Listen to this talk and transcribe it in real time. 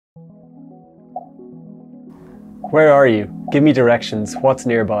Where are you? Give me directions. What's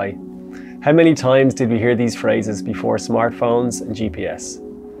nearby? How many times did we hear these phrases before smartphones and GPS?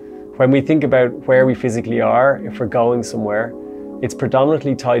 When we think about where we physically are, if we're going somewhere, it's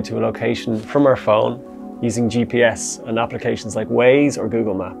predominantly tied to a location from our phone using GPS and applications like Waze or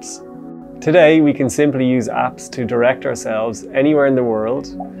Google Maps. Today, we can simply use apps to direct ourselves anywhere in the world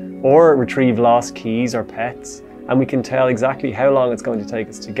or retrieve lost keys or pets, and we can tell exactly how long it's going to take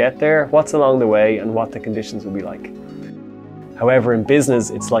us to get there, what's along the way, and what the conditions will be like. However, in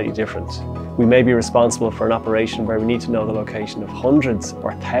business, it's slightly different. We may be responsible for an operation where we need to know the location of hundreds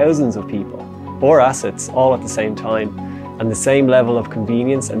or thousands of people or assets all at the same time, and the same level of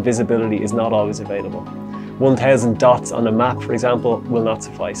convenience and visibility is not always available. 1,000 dots on a map, for example, will not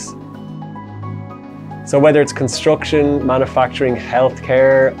suffice. So whether it's construction, manufacturing,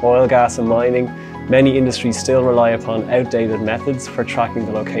 healthcare, oil, gas and mining, many industries still rely upon outdated methods for tracking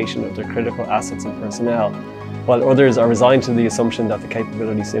the location of their critical assets and personnel, while others are resigned to the assumption that the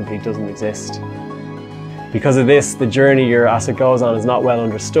capability simply doesn't exist. Because of this, the journey your asset goes on is not well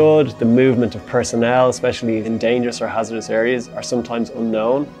understood, the movement of personnel, especially in dangerous or hazardous areas, are sometimes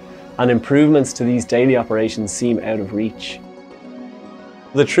unknown, and improvements to these daily operations seem out of reach.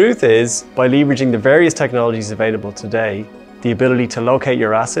 The truth is, by leveraging the various technologies available today, the ability to locate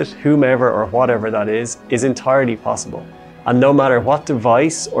your asset, whomever or whatever that is entirely possible. And no matter what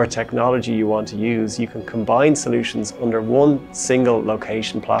device or technology you want to use, you can combine solutions under one single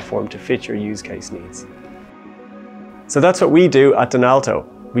location platform to fit your use case needs. So that's what we do at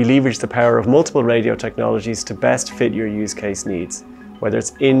Danalto. We leverage the power of multiple radio technologies to best fit your use case needs, whether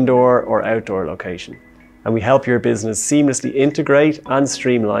it's indoor or outdoor location. And we help your business seamlessly integrate and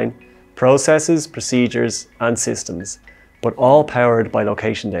streamline processes, procedures, and systems, but all powered by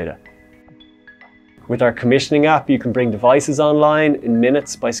location data. With our commissioning app, you can bring devices online in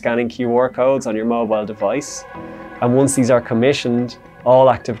minutes by scanning QR codes on your mobile device. And once these are commissioned, all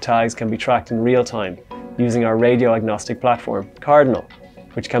active tags can be tracked in real time using our radio agnostic platform, Cardinal,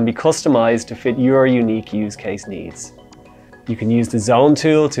 which can be customized to fit your unique use case needs. You can use the Zone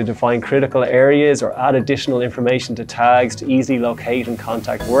tool to define critical areas or add additional information to tags to easily locate and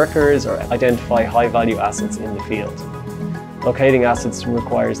contact workers or identify high-value assets in the field. Locating assets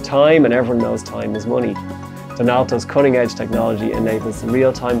requires time, and everyone knows time is money. Danalto's cutting-edge technology enables the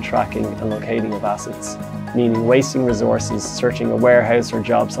real-time tracking and locating of assets, meaning wasting resources searching a warehouse or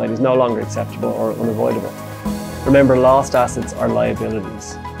job site is no longer acceptable or unavoidable. Remember, lost assets are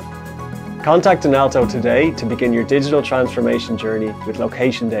liabilities. Contact Danalto today to begin your digital transformation journey with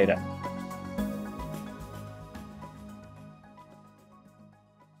location data.